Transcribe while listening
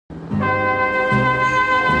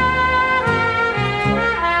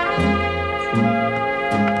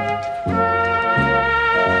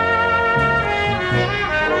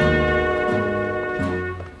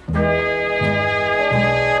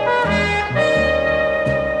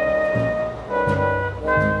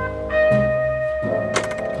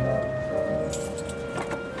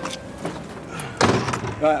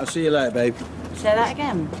I'll see you later, babe. Say that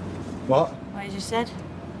again. What? What you just said?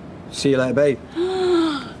 See you later, babe.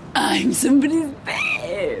 I'm somebody's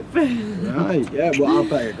babe. Right, yeah, well, I'll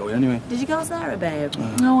better go anyway. Did you call Sarah, babe?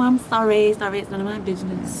 No, I'm sorry. Sorry, it's none of my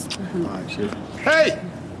business. Right, see. Hey!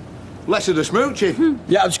 Less of the smoochie.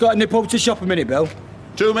 Yeah, I've just got to nip over to shop a minute, Bill.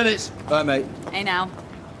 2 minutes. Right, mate. Hey, now.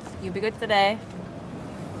 You be good today.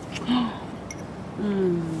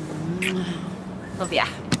 Love ya.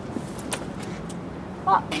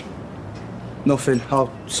 What? Nothing.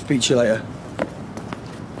 I'll speak to you later.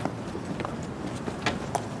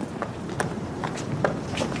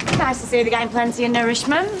 Nice to see you getting plenty of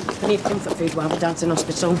nourishment. We need comfort food while we're down in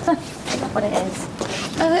hospital. What it is.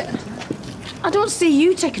 I don't see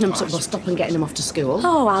you taking them to the bus stop and getting them off to school.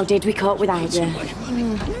 Oh, how did we cope without you?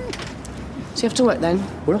 So you have to work then?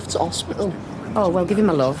 We're off to hospital. Oh, well, give him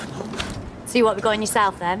a love. So you want to be going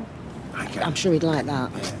yourself then? I'm sure he'd like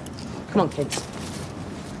that. Come on, kids.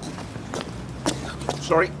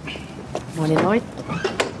 Sorry. Morning, Lloyd.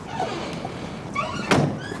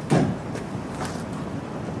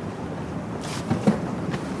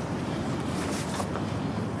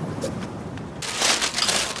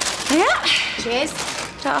 Yeah. Cheers.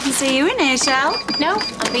 Don't often see you in here, Shell. No,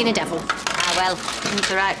 I'm being a devil. Ah, well, into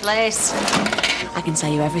the right place. I can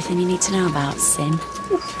tell you everything you need to know about Sim.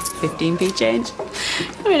 15p change.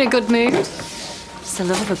 I'm in a good mood. It's the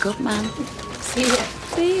love of a good man. See ya.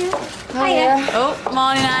 See you. Hiya. Oh,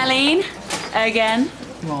 morning, Eileen. Again.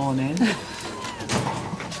 Morning.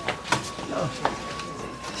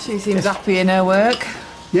 She seems happy in her work.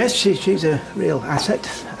 Yes, she's a real asset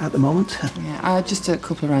at the moment. Yeah, just a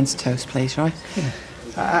couple of rounds of toast, please, Roy.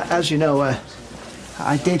 As you know,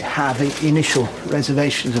 I did have initial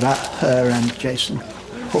reservations about her and Jason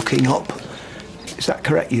hooking up. Is that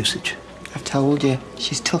correct usage? I've told you,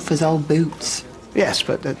 she's tough as old boots. Yes,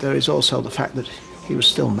 but there is also the fact that he was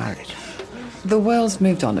still married. The world's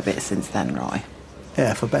moved on a bit since then, Roy.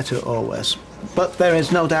 Yeah, for better or worse. But there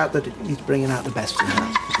is no doubt that he's bringing out the best in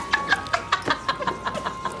her.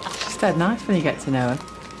 She's dead nice when you get to know her.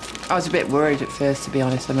 I was a bit worried at first, to be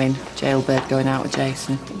honest. I mean, jailbird going out with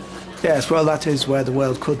Jason. Yes, well, that is where the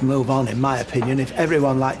world could move on, in my opinion, if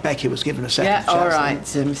everyone like Becky was given a second chance. Yeah, all right,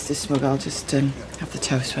 Mr. Smug. I'll just have the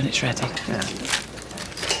toast when it's ready. Yeah.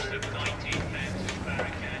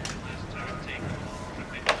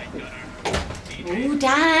 Oh,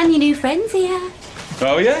 Dan, your new friend's here.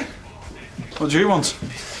 Oh, yeah? What do you want?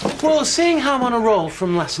 Well, seeing how I'm on a roll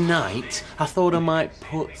from last night, I thought I might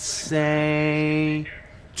put, say,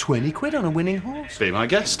 20 quid on a winning horse. Be my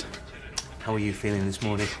guest. How are you feeling this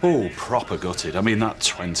morning? Oh, proper gutted. I mean, that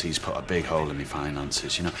 20's put a big hole in my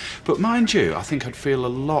finances, you know. But mind you, I think I'd feel a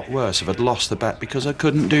lot worse if I'd lost the bet because I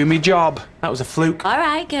couldn't do my job. That was a fluke. All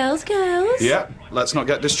right, girls. Yeah, let's not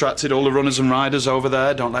get distracted. All the runners and riders over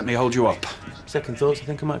there, don't let me hold you up. Second thoughts, I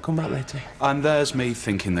think I might come back later. And there's me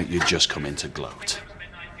thinking that you'd just come in to gloat.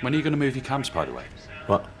 When are you going to move your cabs, by the way?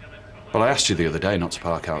 What? Well, I asked you the other day not to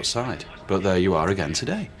park outside, but there you are again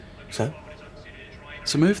today. So?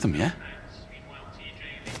 So move them, yeah?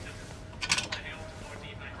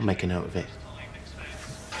 I'll make a note of it.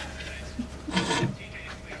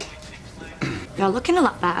 You're looking a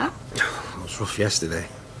lot better. It was rough yesterday.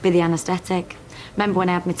 With the anaesthetic. Remember when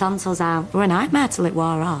I had my tonsils out? They were a nightmare till it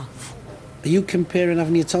wore off. Are you comparing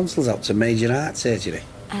having your tonsils out to major heart surgery?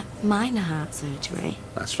 Minor heart surgery.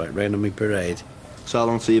 That's right, rain on me parade. So how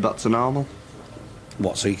long till you're back to normal?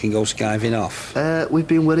 What, so you can go skiving off? We've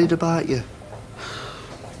been worried about you.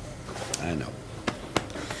 I know.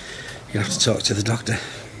 You'll have to talk to the doctor.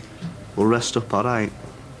 We'll rest up, all right?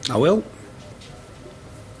 I will.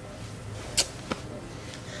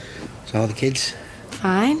 So how are the kids?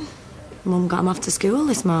 Fine. Mum got them off to school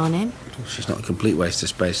this morning. Oh, she's not a complete waste of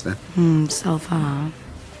space then. So far.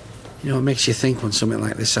 You know what makes you think when something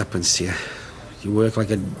like this happens to you? You work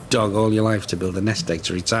like a dog all your life to build a nest egg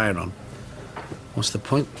to retire on. What's the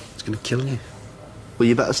point? It's going to kill you. Well,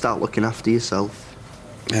 you better start looking after yourself.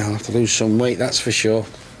 Yeah, I'll have to lose some weight, that's for sure.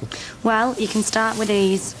 Well, you can start with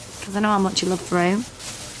these, because I know how much you love fruit.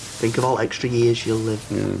 Think of all extra years you'll live.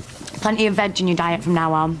 Yeah. Plenty of veg in your diet from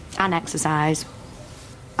now on, and exercise.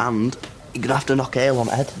 And you're going to have to knock ale on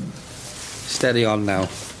head. Steady on now.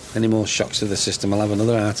 Any more shocks to the system, I'll have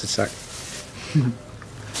another heart attack.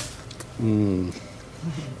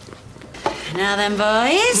 Now then,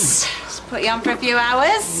 boys. Just put you on for a few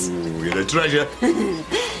hours. Ooh, you're a treasure.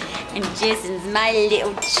 And Jason's my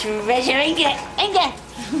little treasure, ain't it? Ain't it?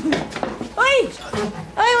 Oi!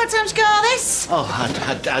 Oi, what time's call this? Oh,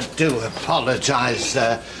 I do apologise,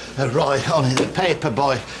 Roy. Only the paper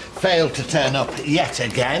boy failed to turn up yet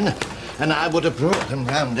again. and I would have brought them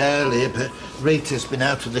round earlier, but Rita's been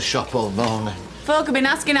out of the shop all morning. Folk have been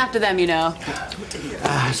asking after them, you know.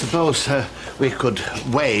 I suppose we could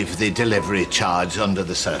waive the delivery charge under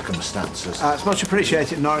the circumstances. It's much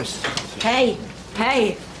appreciated, Norris. Hey,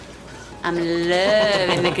 hey. I'm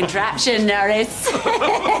loving the contraption, Norris.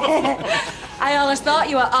 I always thought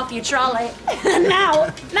you were off your trolley.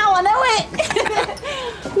 now I know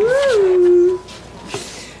it. Woo.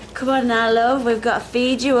 Come on now, love. We've got to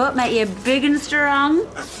feed you up, make you big and strong.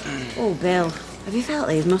 Oh, Bill, have you felt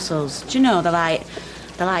these muscles? Do you know they're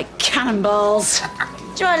like cannonballs? Do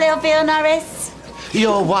you want a little feel, Norris?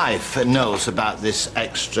 Your wife knows about this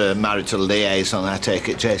extramarital liaison, I take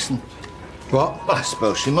it, Jason? What? Well, I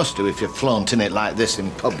suppose she must do if you're flaunting it like this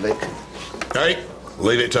in public. Hey,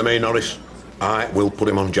 leave it to me, Norris. I will put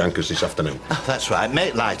him on Jankers this afternoon. Oh, that's right,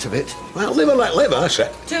 make light of it. Well, live and let live, I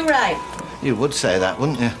say. Too right. You would say that,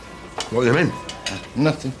 wouldn't you? What do you mean?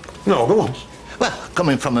 Nothing. No, go on. Well,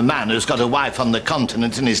 coming from a man who's got a wife on the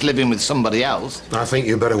continent and is living with somebody else. I think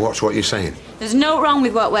you better watch what you're saying. There's no wrong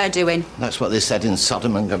with what we're doing. That's what they said in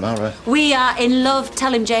Sodom and Gomorrah. We are in love,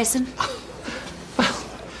 tell him, Jason.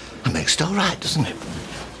 That makes it all right, doesn't it?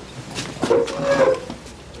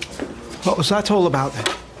 What was that all about then?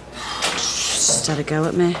 Just had a go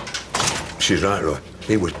at me. She's right, Roy.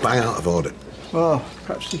 He was bang out of order. Well,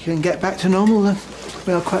 perhaps you can get back to normal then.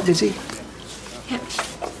 We are quite busy. Yep.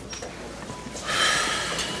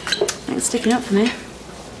 Thanks for sticking up for me.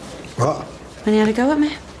 What? When he had a go at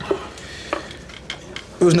me.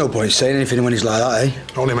 There was no point saying anything when he's like that,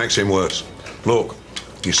 eh? Only makes him worse. Look,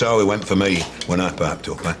 you saw he went for me when I piped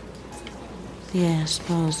up, eh? Yeah, I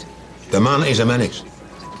suppose. The man is a menace.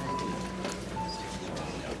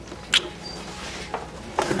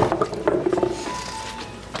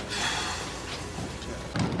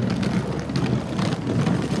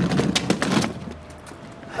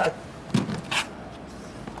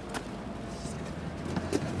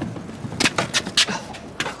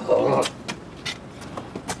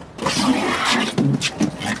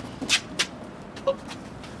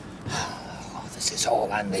 This is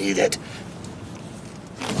all I needed.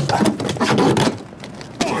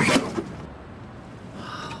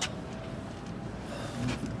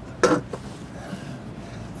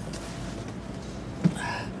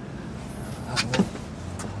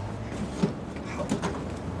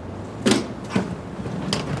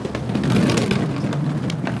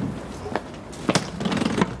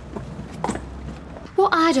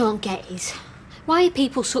 What I don't get is, why are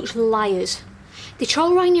people such liars? They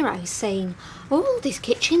troll round your house saying, oh, this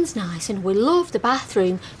kitchen's nice and we love the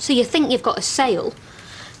bathroom, so you think you've got a sale.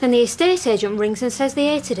 Then the estate agent rings and says they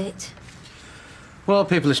hated it. Well,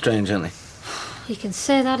 people are strange, aren't they? You can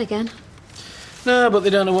say that again. No, but they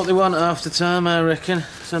don't know what they want half the time, I reckon.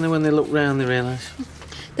 It's only when they look round they realise.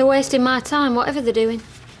 They're wasting my time, whatever they're doing.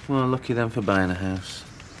 Well, lucky them for buying a house.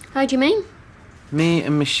 How do you mean? Me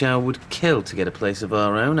and Michelle would kill to get a place of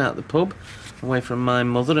our own out the pub, away from my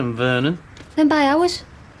mother and Vernon. Then buy ours.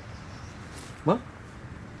 What?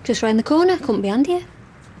 Just round the corner, couldn't be handier.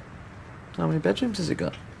 How many bedrooms has it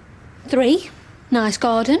got? 3. Nice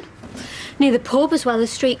garden. Near the pub as well as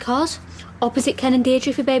streetcars. Opposite Ken and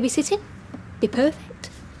Deirdre for babysitting. Be perfect.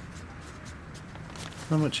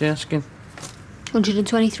 How much are you asking?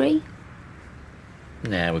 123.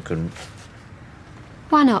 Nah, we couldn't.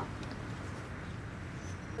 Why not?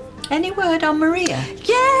 Any word on Maria?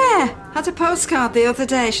 Yeah! Had a postcard the other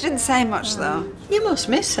day. She didn't say much, though. You must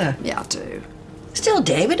miss her. Yeah, I do. Still,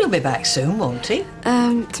 David will be back soon, won't he?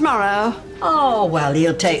 Tomorrow. Oh, well,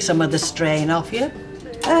 he'll take some of the strain off you.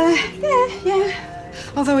 Yeah.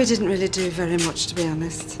 Although he didn't really do very much, to be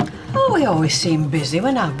honest. Oh, he always seemed busy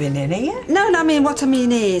when I've been in here. No, I mean, what I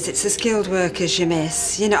mean is, it's the skilled workers you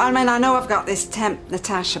miss. You know, I mean, I know I've got this temp,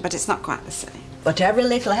 Natasha, but it's not quite the same. But every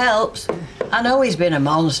little helps. I know he's been a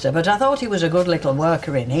monster, but I thought he was a good little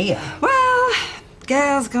worker in here. Well,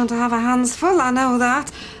 Gail's going to have her hands full, I know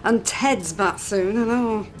that. And Ted's back soon, I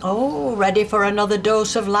know. Oh, ready for another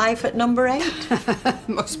dose of life at number 8?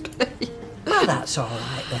 Must be. Well, that's all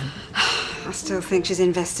right then. I still think she's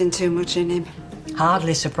investing too much in him.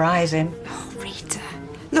 Hardly surprising. Oh, Rita.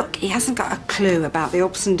 Look, he hasn't got a clue about the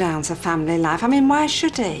ups and downs of family life. I mean, why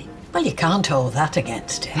should he? Well, you can't hold that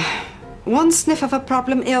against him. One sniff of a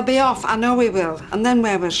problem, he'll be off. I know he will. And then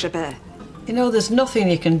where will she be? You know, there's nothing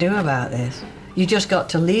you can do about this. You just got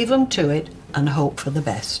to leave them to it and hope for the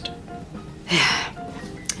best.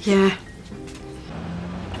 Yeah.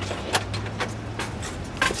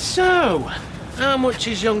 So, how much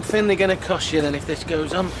is young Finley going to cost you then if this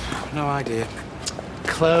goes on? No idea.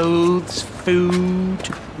 Clothes, food,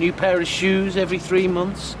 new pair of shoes every 3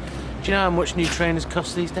 months. Do you know how much new trainers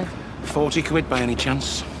cost these days? 40 quid by any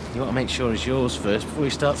chance? You want to make sure it's yours first before you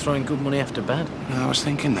start throwing good money after bad. No, I was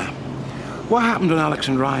thinking that. What happened when Alex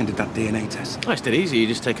and Ryan did that DNA test? Oh, it's dead easy. You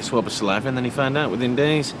just take a swab of saliva and then you find out within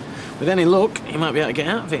days. With any luck, you might be able to get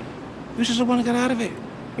out of it. Who says I want to get out of it?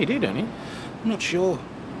 You do, don't you? I'm not sure.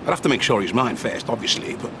 I'd have to make sure he's mine first,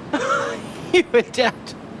 obviously, but... You and Dad.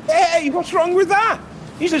 Hey, what's wrong with that?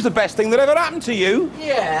 He's just the best thing that ever happened to you.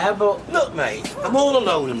 Yeah, but... Look, mate, I'm all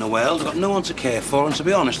alone in the world. I've got no one to care for, and to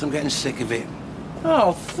be honest, I'm getting sick of it.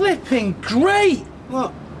 Oh, flipping great!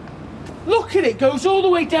 What? Look at it, goes all the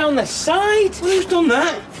way down the side. Well, who's done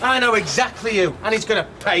that? I know exactly who, and he's gonna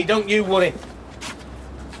pay, don't you worry.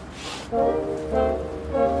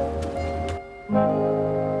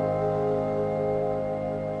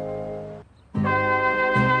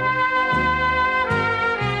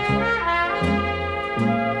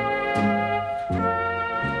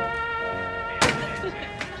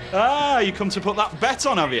 Ah, you come to put that bet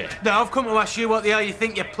on, have you? No, I've come to ask you what the hell you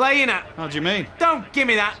think you're playing at. How do you mean? Don't give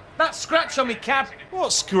me that. That scratch on me cab.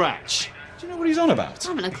 What scratch? Do you know what he's on about? I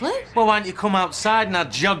haven't a clue. Well, why don't you come outside and I'll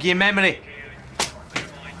jog your memory?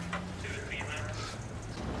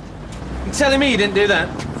 You're telling me you didn't do that?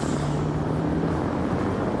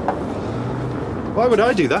 Why would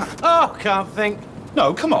I do that? Oh, can't think.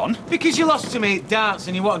 No, come on. Because you lost to me at darts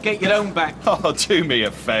and you want to get your own back. Oh, do me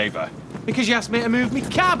a favour. Because you asked me to move me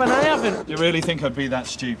cab and I haven't. You really think I'd be that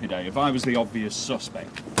stupid, eh? If I was the obvious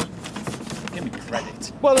suspect? Give me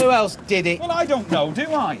credit. Well, who else did it? Well, I don't know, do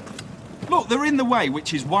I? Look, they're in the way,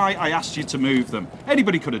 which is why I asked you to move them.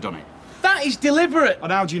 Anybody could have done it. That is deliberate.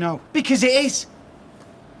 And how do you know? Because it is.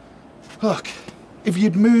 Look, if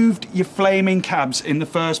you'd moved your flaming cabs in the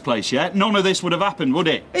first place, yeah, none of this would have happened, would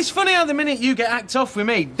it? It's funny how the minute you get act off with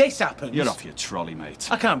me, this happens. You're off your trolley, mate.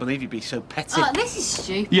 I can't believe you'd be so petty. Oh, this is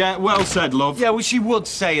stupid. Yeah, well said, love. Yeah, well, she would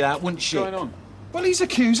say that, wouldn't she? What's going on? Well, he's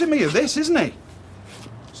accusing me of this, isn't he?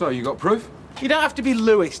 So, you got proof? You don't have to be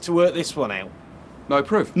Lewis to work this one out. No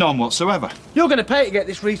proof? None whatsoever. You're going to pay to get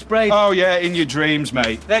this resprayed. Oh, yeah, in your dreams,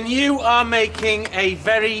 mate. Then you are making a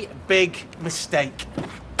very big mistake.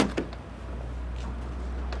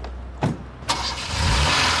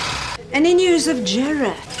 Any news of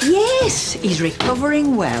Jerry? Yes, he's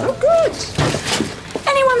recovering well. Oh, good.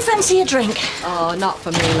 Anyone fancy a drink? Oh, not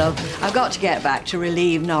for me, love. I've got to get back to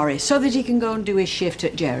relieve Norris so that he can go and do his shift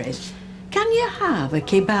at Jerry's. Can you have a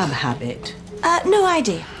kebab habit? No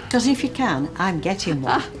idea. Because if you can, I'm getting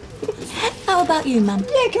one. How about you, Mum?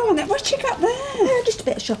 Yeah, go on then. What you got there? Just a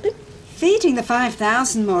bit of shopping. Feeding the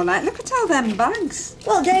 5,000 more like. Look at all them bags.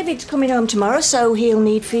 Well, David's coming home tomorrow, so he'll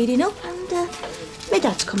need feeding up, and my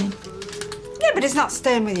dad's coming. Yeah, but it's not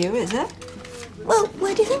staying with you, is it? Well,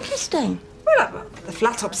 where do you think he's staying? Well, the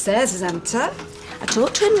flat upstairs is empty. I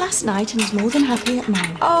talked to him last night and he's more than happy at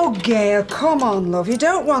mine. Oh, Gail, come on, love. You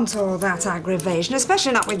don't want all that aggravation,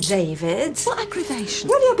 especially not with David. What aggravation?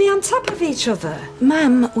 Well, you'll be on top of each other.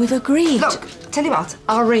 Ma'am, we've agreed. Look, tell you what,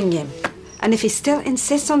 I'll ring him. And if he still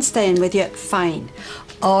insists on staying with you, fine.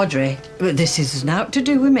 Audrey, this isn't out to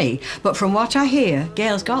do with me, but from what I hear,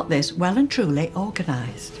 Gail's got this well and truly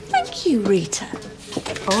organised. Thank you, Rita.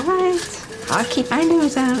 All right. I'll keep my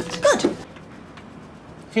nose out. Good.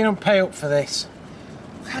 If you don't pay up for this.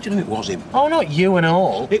 How do you know it was him? Oh, not you and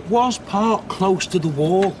all. It was parked close to the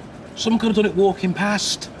wall. Someone could have done it walking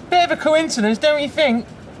past. Bit of a coincidence, don't you think?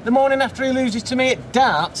 The morning after he loses to me at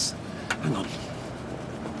darts. Hang on.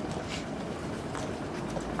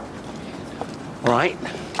 All right.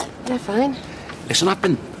 Yeah, fine. Listen, I've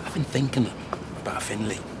been thinking about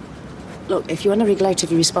Finley. Look, if you want to wriggle out of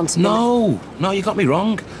your responsibility... No, you got me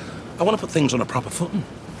wrong. I want to put things on a proper footing.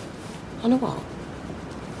 On a what?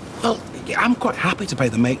 Well, yeah, I'm quite happy to pay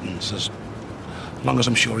the maintenance as long as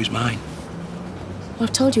I'm sure he's mine. Well,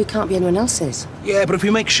 I've told you it can't be anyone else's. Yeah, but if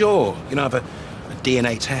we make sure, have a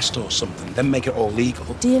DNA test or something, then make it all legal.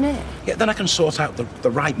 DNA? Yeah, then I can sort out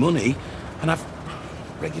the right money and have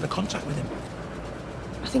regular contact with him.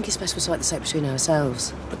 I think it's best we sort this out between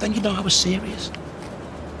ourselves. But then you know I was serious.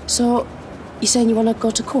 So, you're saying you want to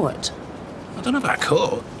go to court? I don't know about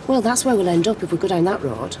court. Well, that's where we'll end up if we go down that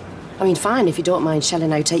road. I mean, fine if you don't mind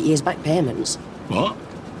shelling out 8 years back payments. What?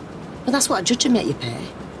 But that's what a judge would make you pay,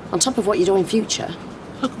 on top of what you do in future.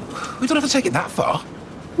 Look, we don't have to take it that far.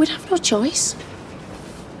 We'd have no choice.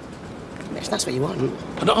 If that's what you want.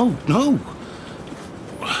 No.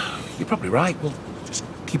 You're probably right. We'll just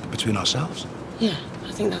keep it between ourselves. Yeah,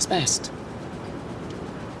 I think that's best.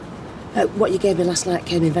 What you gave me last night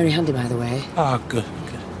came in very handy, by the way. Oh, good.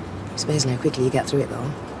 It's amazing how quickly you get through it,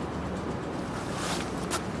 though.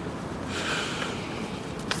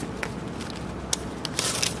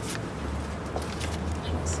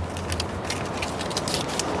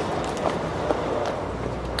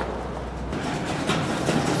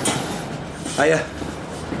 Hiya.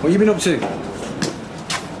 What you been up to?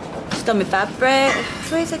 Just on my fabric.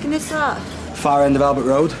 Where are you taking this lot? Far end of Albert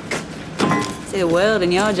Road. See the world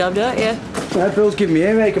in your job, don't you? Yeah, Bill's giving me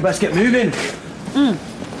earache. I best get moving.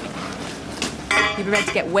 You'd be ready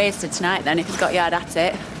to get wasted tonight then if you've got your head at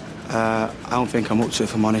it. I don't think I'm up to it,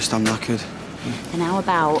 if I'm honest. I'm knackered. And how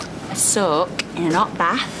about a soak in an hot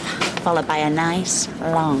bath, followed by a nice,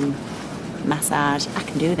 long massage? I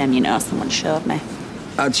can do them, you know, someone showed me.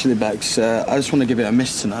 Actually, Bex, I just want to give it a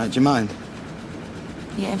miss tonight. Do you mind?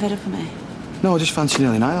 You getting fed up for me? No, I just fancy an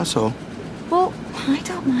early night, that's all. Well, I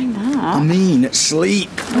don't mind that. I mean, sleep.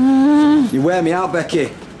 You wear me out,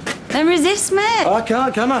 Becky. Then resist me. Oh, I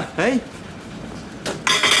can't, can I? Hey?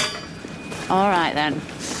 All right, then.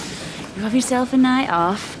 You have yourself a night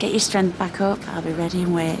off, get your strength back up. I'll be ready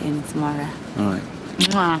and waiting tomorrow. All right.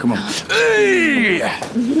 Mwah. Come on. Hey!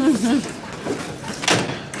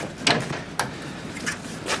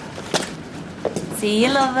 See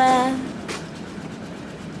you, lover.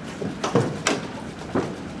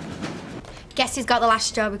 Guess who's got the last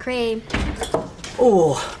strawberry cream?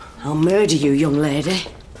 Oh, I'll murder you, young lady.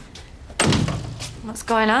 What's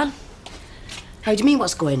going on? How do you mean,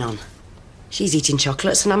 what's going on? She's eating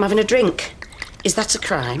chocolates and I'm having a drink. Is that a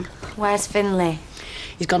crime? Where's Finlay?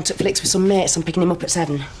 He's gone to Flicks with some mates. I'm picking him up at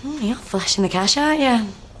 7. You're flashing the cash, aren't you?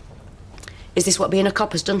 Is this what being a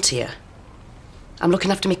cop has done to you? I'm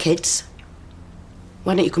looking after my kids.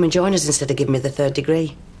 Why don't you come and join us instead of giving me the 3rd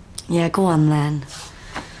degree? Yeah, go on then.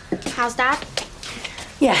 How's Dad?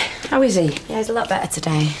 Yeah, how is he? Yeah, he's a lot better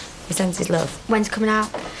today. He sends his love. When's coming out?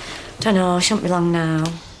 Don't know, shouldn't be long now.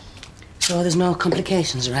 So there's no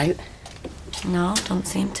complications, right? No, don't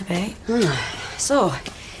seem to be. So,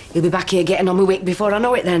 you'll be back here getting on my wick before I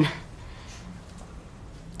know it then.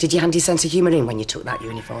 Did you hand your sense of humour in when you took that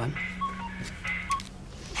uniform?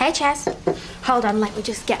 Hey, Chess. Hold on, let me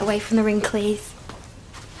just get away from the wrinklies.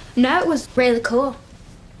 No, it was really cool.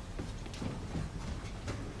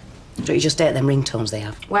 Don't you just hate them ringtones they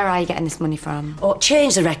have? Where are you getting this money from? Oh,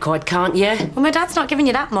 change the record, can't you? Well, my dad's not giving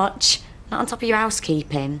you that much. Not on top of your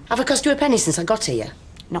housekeeping. Have I cost you a penny since I got here?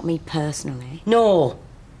 Not me personally. No.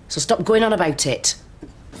 So stop going on about it.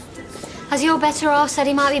 Has your better half said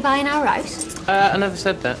he might be buying our house? I never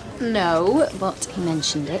said that. No, but he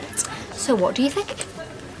mentioned it. So what do you think?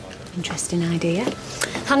 Interesting idea.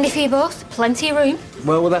 Handy for you both. Plenty of room.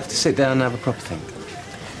 Well, we'll have to sit down and have a proper think.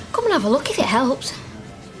 Come and have a look if it helps.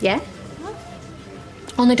 Yeah?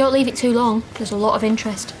 Only don't leave it too long. There's a lot of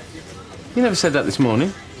interest. You never said that this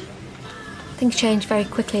morning. Things change very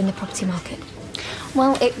quickly in the property market.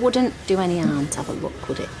 Well, it wouldn't do any harm to have a look,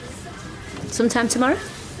 would it? Sometime tomorrow?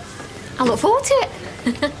 I look forward to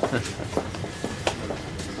it.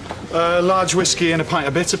 Large whiskey and a pint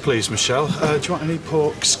of bitter, please, Michelle. Do you want any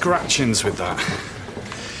pork scratchings with that?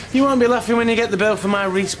 You won't be laughing when you get the bill for my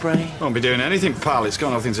respray. Won't be doing anything, pal. It's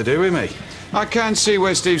got nothing to do with me. I can see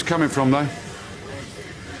where Steve's coming from, though.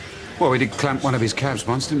 Well, we did clamp one of his cabs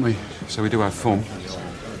once, didn't we? So we do have fun.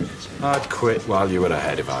 I'd quit while you were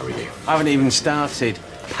ahead if I were you. I haven't even started,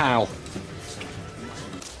 pal.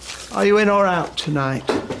 Are you in or out tonight?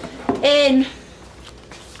 In.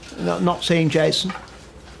 Not seeing Jason?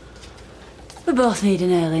 We both need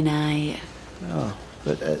an early night. Oh,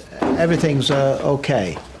 but everything's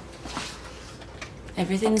okay?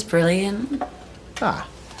 Everything's brilliant. Ah,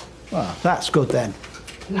 well, that's good then.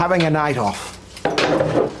 Having a night off.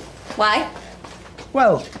 Why?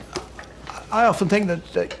 Well, I often think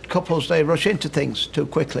that couples, they rush into things too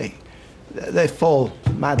quickly. They fall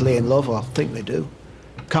madly in love, or think they do.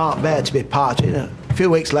 Can't bear to be parted. A few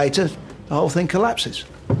weeks later, the whole thing collapses.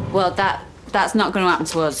 Well, that's not going to happen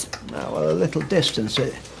to us. No, well, a little distance,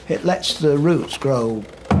 it lets the roots grow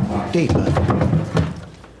deeper.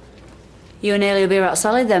 You and Haley will be rock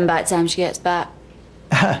solid then by the time she gets back.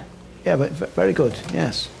 Yeah, but very good,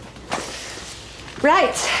 yes.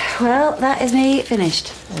 Right, well, that is me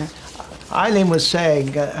finished. Yeah. Eileen was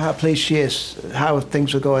saying how pleased she is, how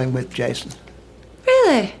things are going with Jason.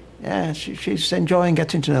 Really? Yeah, she's enjoying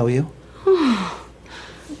getting to know you.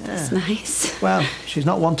 That's nice. Well, she's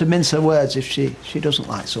not one to mince her words if she doesn't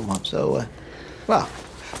like someone, so, well,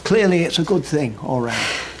 clearly it's a good thing all round.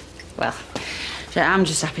 Well, I'm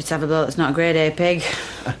just happy to have a bloke that's not a grade A pig.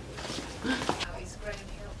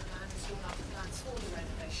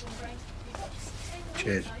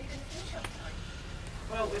 Cheers.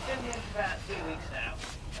 Well, we've been here for about 3 weeks now.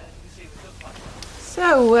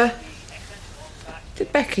 So,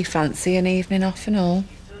 did Becky fancy an evening off and all?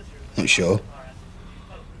 Not sure.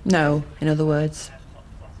 No, in other words.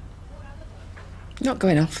 Not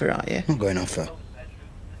going off her, are you? Not going off her.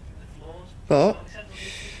 But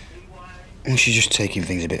Well, she's just taking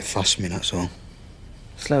things a bit fast for me, that's all.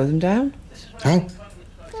 Slow them down. How?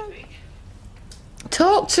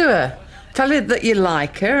 Talk to her. Tell her that you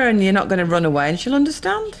like her and you're not going to run away and she'll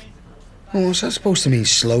understand. Well, what's that supposed to mean,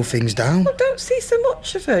 slow things down? Well, don't see so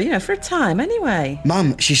much of her, you know, for a time anyway.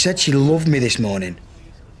 Mum, she said she loved me this morning.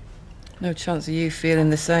 No chance of you feeling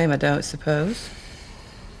the same, I don't suppose.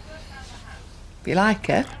 You like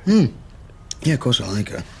her? Yeah, of course I like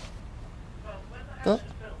her. But?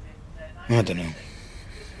 I don't know.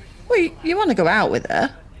 Well, you want to go out with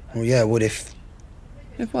her? Well, yeah, I would if...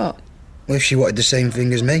 If what? Well, if she wanted the same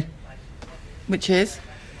thing as me. Which is?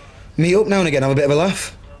 Meet up now and again, have a bit of a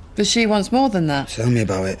laugh. But she wants more than that. Tell me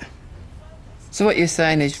about it. So what you're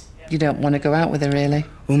saying is you don't want to go out with her, really?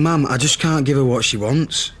 Well, Mum, I just can't give her what she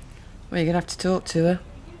wants. Well, you're going to have to talk to her.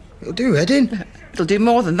 It'll do, Eddie. It'll do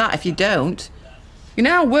more than that if you don't. You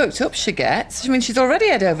know how worked up she gets. I mean, she's already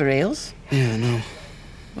head over heels. Yeah, I know.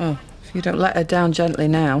 Well, if you don't let her down gently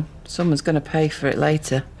now, someone's going to pay for it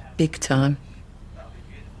later. Big time.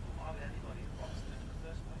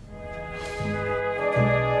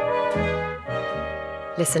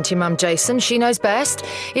 Listen to your mum, Jason. She knows best.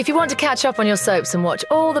 If you want to catch up on your soaps and watch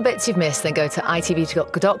all the bits you've missed, then go to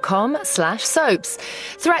itv.com/soaps.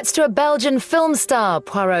 Threats to a Belgian film star.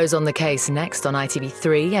 Poirot's on the case next on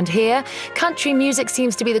ITV3. And here, country music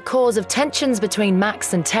seems to be the cause of tensions between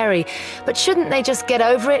Max and Terry. But shouldn't they just get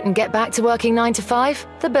over it and get back to working 9 to 5?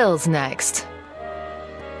 The Bill's next.